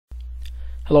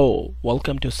Hello,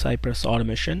 welcome to Cypress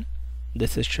Automation.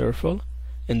 This is Sherful.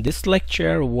 In this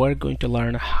lecture, we're going to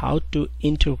learn how to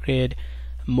integrate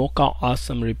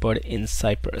Mochawesome report in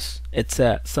Cypress. It's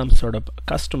some sort of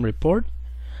custom report.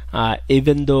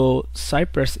 Even though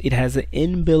Cypress, it has an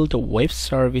inbuilt web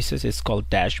services. It's called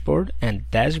dashboard,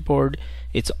 and dashboard,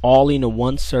 it's all in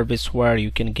one service where you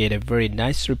can get a very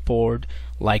nice report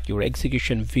like your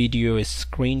execution video, a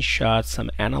screenshot, some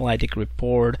analytic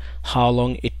report, how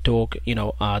long it took,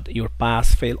 your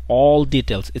pass fail, all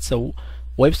details. It's a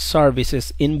web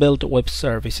services, inbuilt web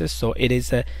services, so it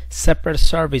is a separate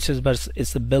services, but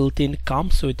it's a built-in,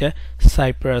 comes with a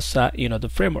Cypress the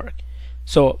framework.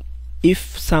 So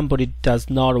if somebody does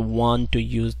not want to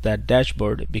use that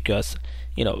dashboard, because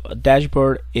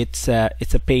dashboard, it's a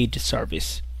paid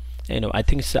service. I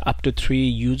think it's up to 3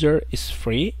 user is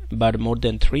free, but more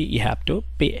than 3 you have to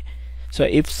pay. So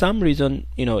if some reason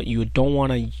you don't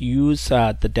want to use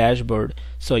the dashboard,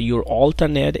 so your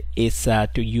alternate is to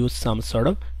use some sort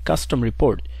of custom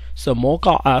report. So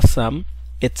Mochawesome,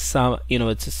 it's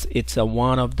it's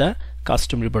one of the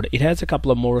custom report. It has a couple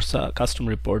of more custom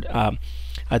report.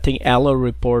 I think Allo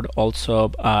report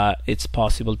also, it's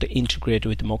possible to integrate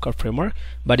with Mocha framework.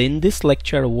 But in this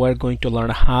lecture, we're going to learn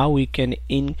how we can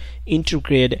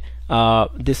integrate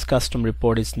this custom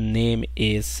report. Its name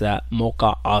is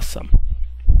Mochawesome.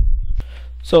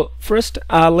 So first,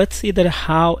 let's see that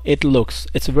how it looks.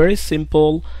 It's a very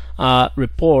simple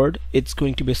report. It's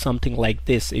going to be something like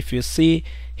this. If you see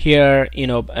here,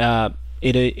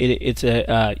 it's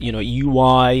a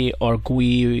UI or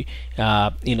GUI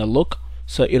look.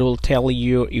 So it will tell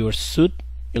you your suit,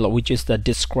 which is the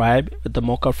describe, the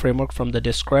Mocha framework from the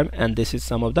describe, and this is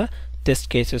some of the test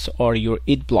cases or your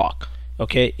it block.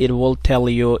 Okay, it will tell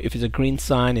you if it's a green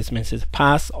sign, it means it's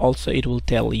pass. Also, it will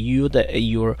tell you that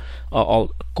your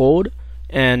all code,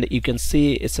 and you can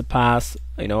see it's a pass.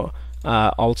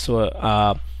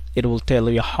 Also, it will tell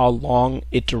you how long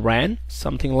it ran,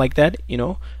 something like that,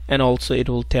 and also it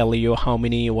will tell you how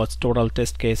many what's total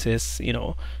test cases,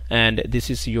 and this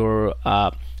is your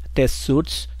test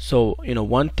suits. So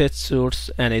 1 test suits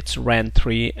and it's ran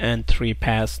 3 and 3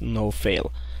 pass, no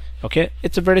fail. Okay,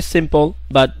 it's a very simple,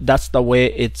 but that's the way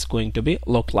it's going to be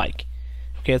look like.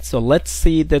 Okay, so let's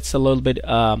see, that's a little bit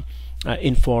more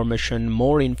information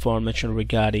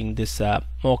regarding this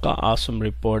Mochawesome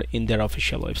report in their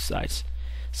official websites.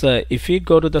 So if you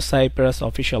go to the Cypress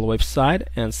official website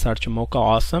and search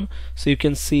Mochawesome, so you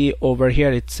can see over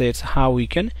here it says how we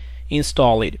can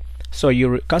install it. So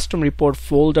your custom report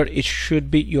folder, it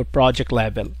should be your project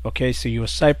level. Okay, so your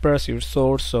Cypress, your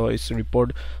source, so it's a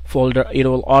report folder. It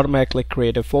will automatically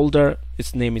create a folder.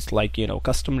 Its name is like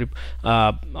custom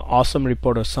awesome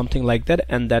report or something like that,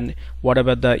 and then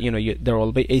whatever the there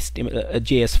will be a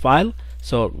JS file.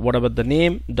 So whatever the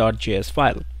name .js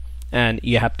file, and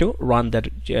you have to run that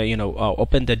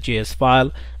open the JS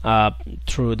file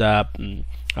through the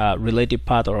relative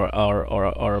path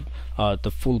or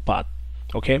the full path.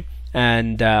 Okay,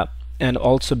 and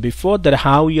also before that,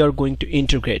 how you are going to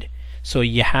integrate. So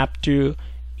you have to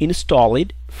install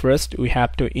it first. We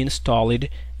have to install it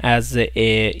as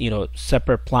a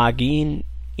separate plugin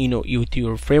with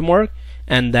your framework,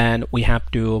 and then we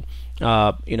have to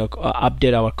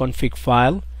update our config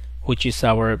file, which is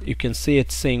our, you can see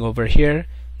it's saying over here,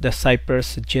 the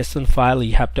cypress.json file.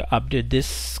 You have to update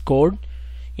this code,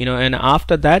 and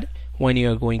after that, when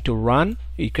you are going to run,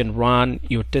 you can run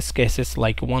your test cases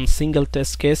like one single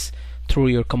test case through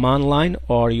your command line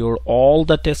or your all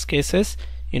the test cases,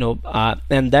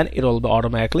 and then it will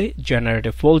automatically generate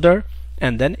a folder,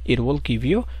 and then it will give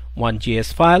you one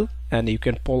JS file, and you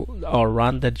can pull or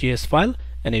run the JS file,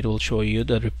 and it will show you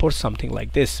the report, something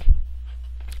like this.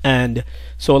 And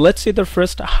so let's see the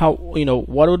first how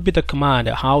what would be the command,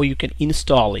 how you can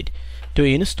install it. To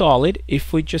install it,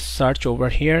 if we just search over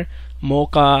here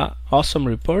Mochawesome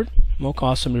report,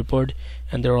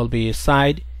 and there will be a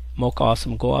side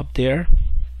Mochawesome, go up there,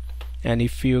 and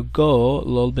if you go a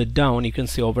little bit down, you can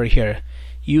see over here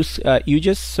you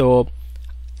just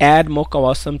add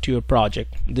Mochawesome to your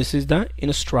project. This is the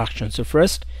instruction. So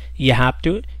first you have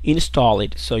to install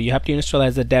it. So you have to install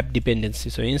as a dep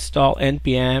dependency. So install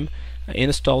npm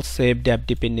install save dep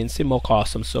dependency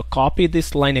Mochawesome. So copy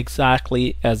this line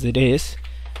exactly as it is.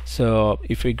 So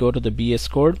if we go to the BS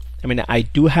code, I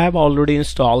do have already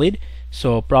installed it,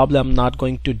 so probably I'm not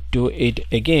going to do it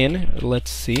again.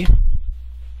 Let's see.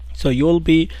 So you will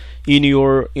be in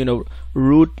your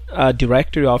root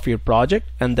directory of your project,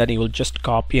 and then you will just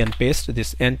copy and paste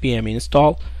this npm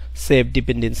install save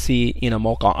dependency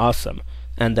Mochawesome,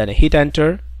 and then hit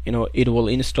enter. It will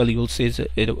install. You will see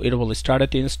it will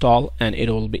start to install, and it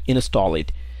will be install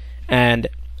it. And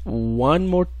one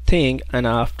more thing, and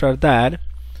after that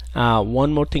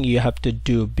one more thing you have to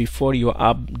do before you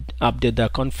update the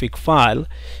config file.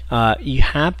 You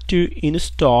have to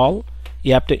install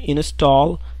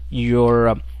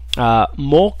your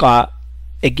Mocha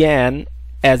again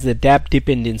as a deb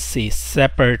dependency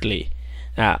separately.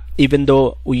 Even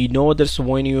though we know this,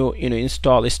 when you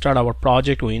start our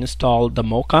project, we install the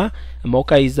Mocha.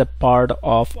 Mocha is a part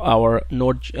of our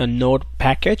node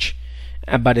package,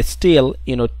 but still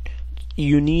you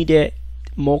need a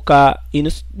Mocha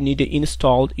need to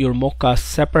install your Mocha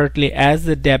separately as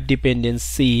a deb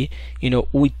dependency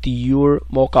with your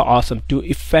Mochawesome to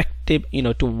effective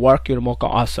to work your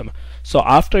Mochawesome. So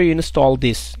after you install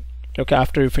this, okay,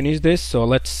 after you finish this, so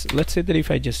let's say that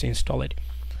if I just install it,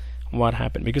 what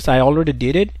happened, because I already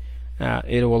did it,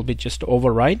 it will be just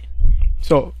override.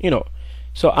 So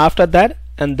so after that,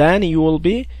 and then you will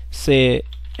be say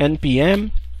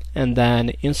npm and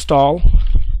then install,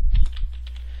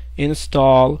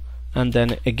 and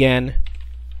then again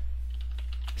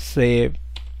save,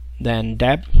 then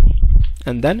deb,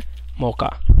 and then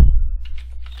Mocha.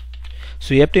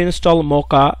 So you have to install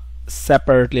Mocha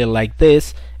separately like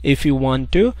this if you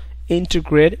want to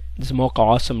integrate this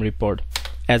Mochawesome report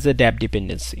as a deb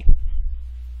dependency.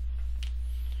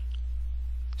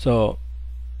 So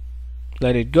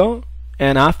let it go,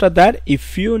 and after that,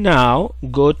 if you now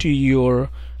go to your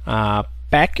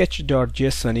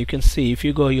package.json, you can see if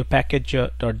you go your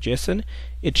package.json,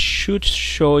 it should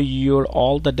show your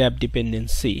all the deb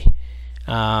dependency.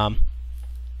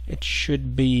 It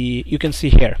should be, you can see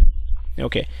here.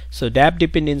 Okay, so deb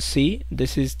dependency,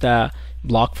 this is the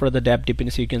block for the deb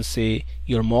dependency. You can see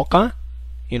your Mocha,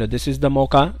 this is the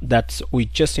Mocha that's we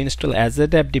just installed as a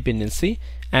deb dependency,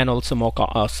 and also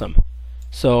Mochawesome.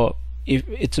 So if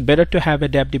it's better to have a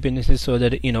deb dependency, so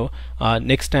that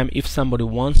next time if somebody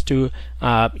wants to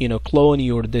clone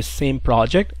your this same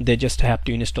project, they just have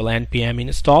to install npm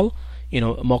install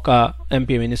Mocha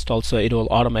npm install, so it will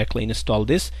automatically install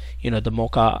this the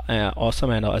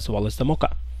Mochawesome and as well as the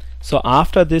Mocha. So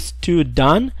after this two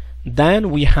done, then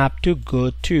we have to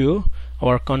go to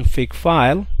our config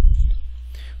file.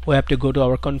 We have to go to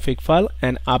our config file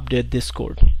and update this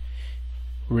code.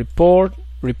 Reporter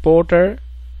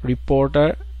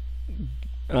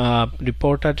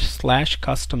slash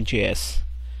custom.js.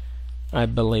 I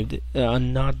believe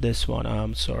not this one,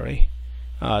 I'm sorry,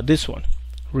 this one.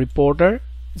 Reporter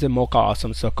is a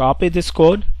Mochawesome. So copy this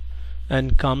code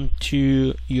and come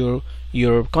to your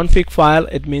config file.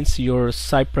 It means your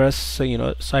cypress,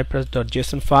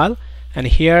 cypress.json file, and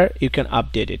here you can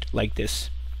update it like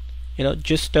this.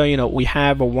 Just we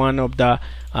have one of the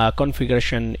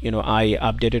configuration I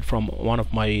updated from one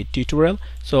of my tutorial.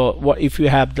 So what if you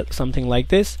have something like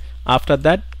this, after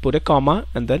that put a comma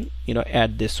and then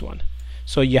add this one.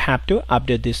 So you have to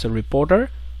update this reporter,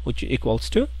 which equals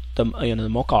to the the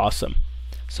Mochawesome.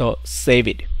 So save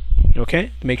it.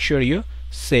 Okay, make sure you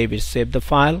save it, save the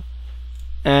file,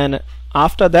 and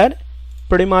after that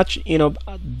pretty much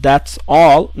that's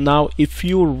all. Now if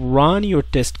you run your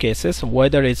test cases,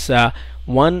 whether it's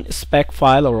one spec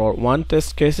file or one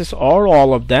test cases or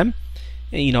all of them,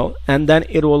 and then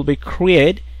it will be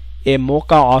create a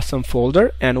Mochawesome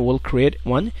folder and will create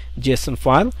one JSON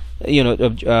file,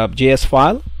 JS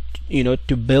file,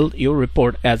 to build your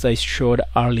report as I showed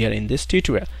earlier in this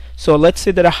tutorial. So let's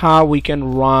see that how we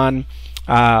can run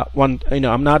one.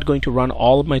 I'm not going to run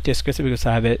all of my test cases because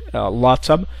I have lots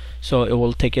of, so it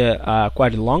will take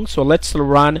quite long. So let's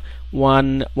run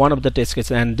one of the test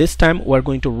cases, and this time we're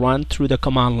going to run through the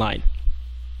command line.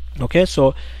 Okay,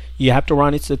 so you have to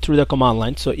run it through the command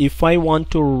line. So if I want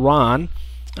to run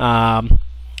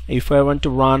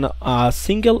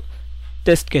single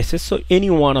test cases, so any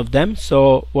one of them,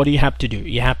 so what do you have to do?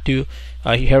 You have to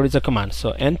here is a command.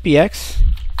 So npx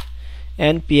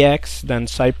then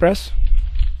cypress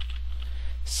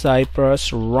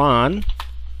run,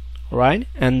 right?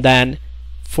 And then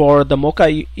for the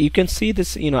Mocha, you can see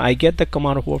this, I get the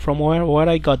command from where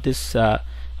I got this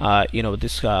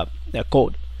this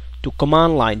code to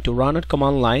command line, to run at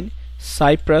command line,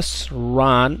 cypress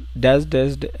run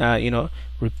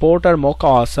reporter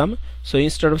Mochawesome. So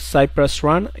instead of cypress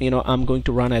run, I'm going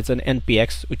to run as an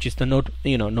npx, which is the node,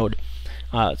 so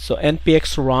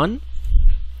npx run,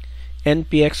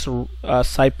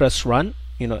 cypress run,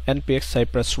 npx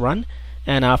cypress run,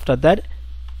 and after that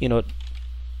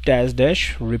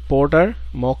dash reporter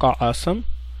Mochawesome.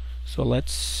 So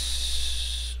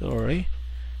let's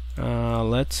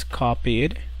copy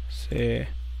it. Say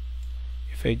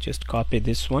if I just copy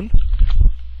this one,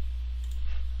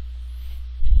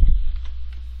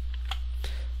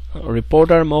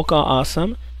 reporter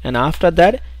Mochawesome, and after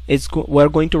that we're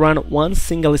going to run one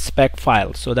single spec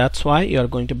file. So that's why you are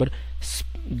going to put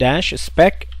dash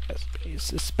spec,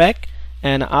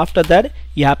 and after that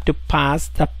you have to pass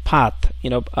the path,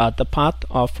 the path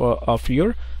of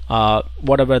your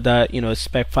whatever the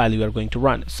spec file you are going to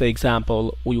run. So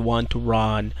example, we want to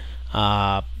run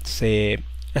say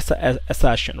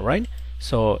assertion, right?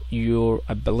 So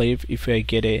I believe if I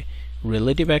get a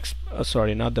relative x,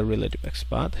 sorry, not the relative x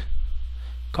path,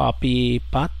 copy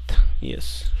path,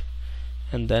 yes,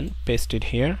 and then paste it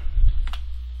here.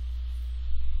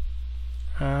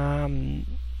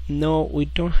 No, we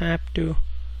don't have to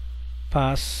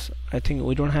pass. I think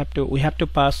we don't have to. We have to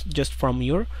pass just from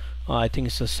your I think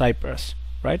it's a Cypress,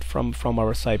 right? From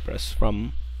our Cypress,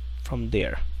 from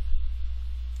there.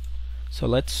 So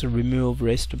let's remove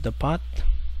rest of the path.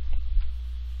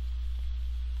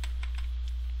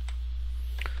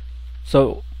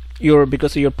 So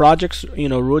because your project's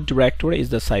root directory is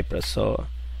the Cypress, so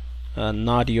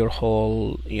not your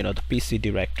whole the PC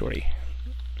directory.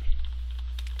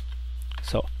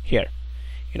 So here,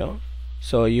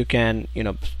 so you can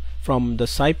from the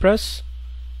Cypress,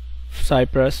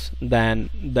 then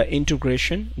the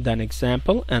integration, then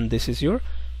example, and this is your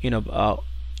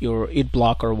your it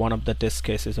block or one of the test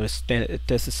cases or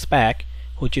test spec,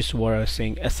 which is what I'm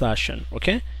saying assertion.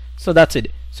 Okay, so that's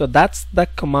it. So that's the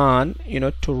command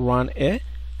to run a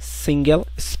single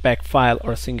spec file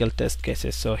or single test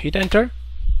cases. So hit enter.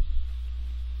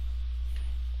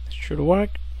 It should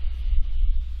work.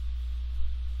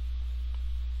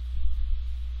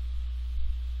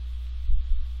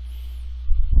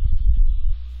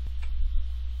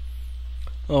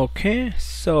 Okay,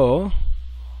 so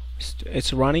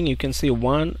it's running. You can see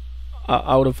one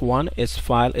out of one is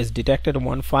file is detected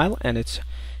one file, and it's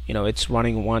it's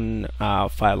running one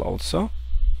file also.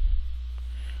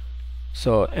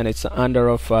 So and it's under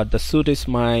of the suite is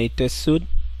my test suite.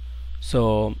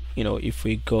 So if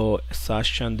we go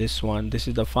assertion, this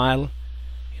is the file,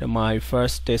 my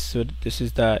first test suite. This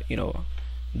is the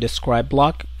describe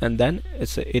block, and then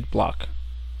it's a it block.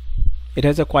 It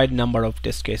has a quite number of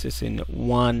test cases in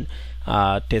one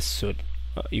test suite.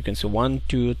 You can see 1,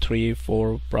 2, 3,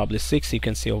 4, probably 6. You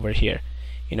can see over here.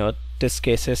 Test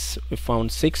cases we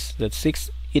found 6. That's 6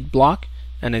 it block,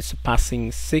 and it's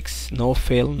passing 6. No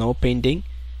fail, no pending.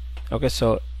 Okay,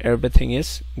 so everything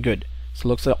is good. So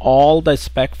looks like all the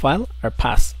spec file are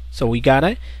passed. So we got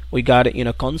a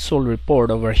console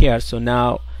report over here. So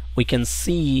now we can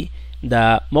see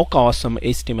the Mochawesome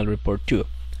HTML report too.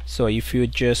 So if you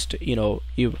just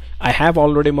I have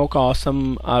already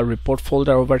Mochawesome report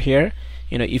folder over here.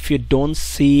 If you don't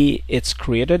see it's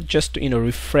created, just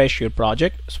refresh your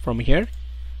project from here,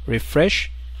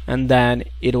 refresh, and then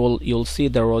you'll see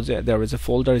there is a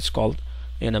folder. It's called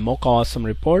Mochawesome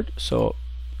report. So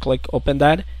click open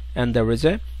that, and there is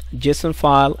a JSON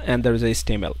file and there is a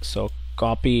HTML. So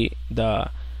copy the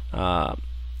I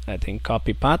think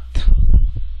copy path,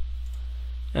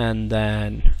 and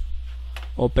then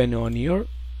open on your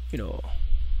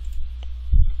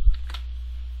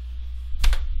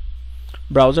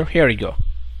browser. Here you go.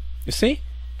 You see,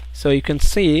 so you can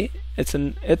see it's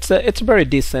a very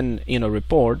decent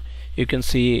report. You can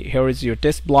see here is your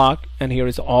test block, and here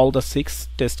is all the 6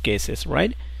 test cases,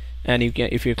 right? And you can,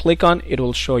 if you click on, it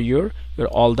will show your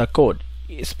all the code,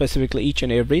 specifically each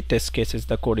and every test cases.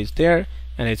 The code is there,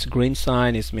 and it's green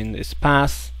sign. It means it's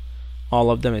pass. All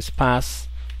of them is pass.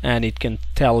 And it can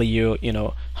tell you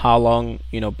how long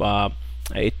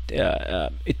it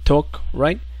took,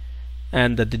 right?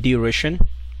 And the duration,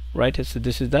 right? So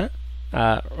this is the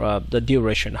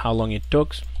duration, how long it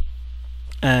took.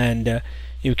 And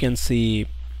you can see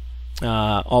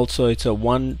also it's a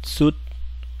one suite,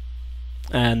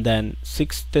 and then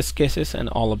 6 test cases, and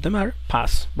all of them are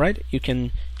pass, right? You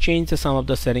can change some of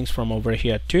the settings from over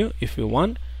here too if you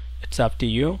want. It's up to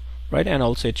you, right? And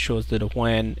also it shows that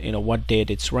when what date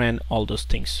it's ran, all those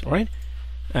things, right?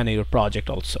 And your project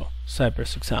also,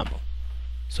 Cypress example.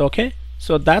 So okay,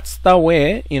 so that's the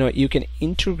way you can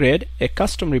integrate a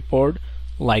custom report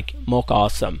like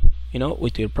Mochawesome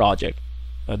with your project.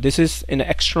 This is an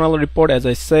external report, as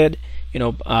I said.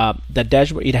 The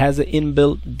dashboard, it has an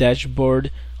inbuilt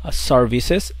dashboard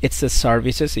services. It's a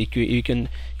services. You can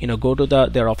go to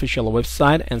their official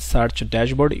website and search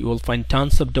dashboard. You will find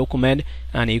tons of document,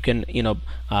 and you can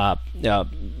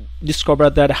discover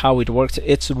that how it works.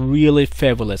 It's really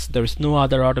fabulous. There is no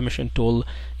other automation tool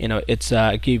it's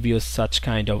give you such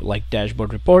kind of like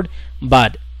dashboard report.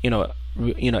 But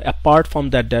apart from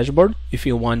that dashboard, if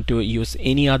you want to use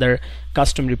any other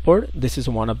custom report, this is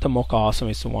one of the Mochawesome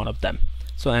is one of them.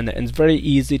 So and it's very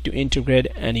easy to integrate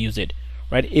and use it.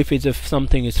 right? If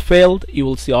something is failed, you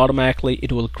will see automatically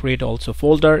it will create also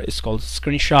folder. It's called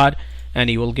screenshot, and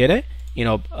you will get a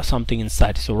something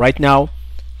inside. So right now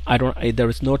there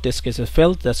is no test cases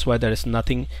failed, that's why there is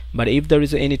nothing. But if there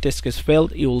is any test case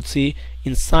failed, you will see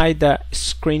inside the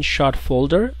screenshot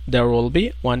folder there will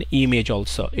be one image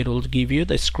also. It will give you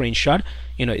the screenshot,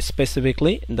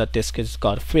 specifically the test case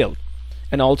got failed.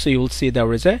 And also you will see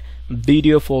there is a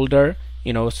video folder.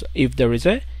 So if there is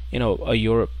a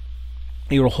your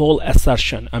whole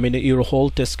assertion, your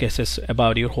whole test cases,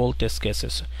 about your whole test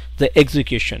cases, the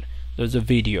execution, there's a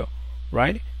video,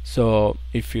 right? So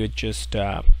if you just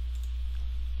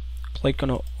click on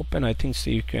open, I think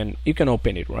so you can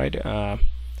open it, right?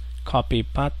 Copy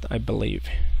path, I believe.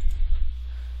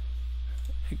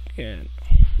 Again,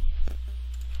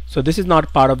 so this is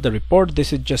not part of the report,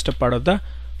 this is just a part of the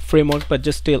framework, but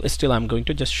just still I'm going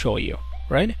to just show you,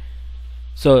 right?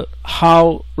 So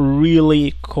how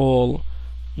really cool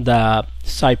the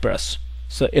Cypress.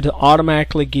 So it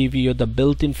automatically give you the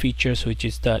built-in features, which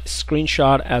is the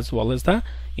screenshot as well as the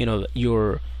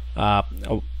your the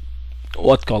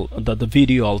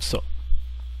video also.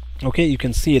 Okay, you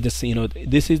can see this.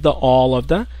 This is the all of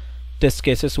the test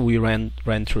cases we ran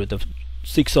through, the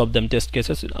 6 of them test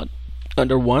cases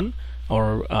under one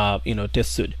or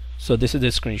test suite. So this is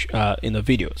the screen in the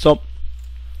video. So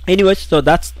anyways, so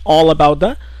that's all about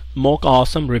the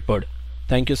Mochawesome report.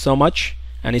 Thank you so much,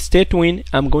 and stay tuned.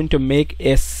 I'm going to make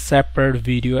a separate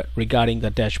video regarding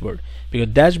the dashboard, because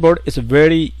dashboard is a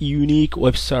very unique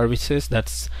web services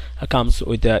that comes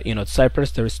with the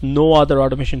Cypress. There is no other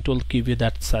automation tool give you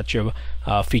that such a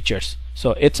features.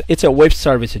 So it's a web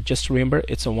service. Just remember,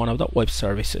 it's one of the web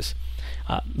services.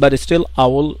 But still, I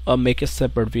will make a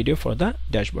separate video for the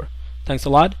dashboard. Thanks a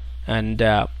lot, and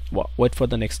wait for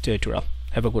the next tutorial.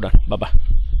 Have a good one. Bye bye.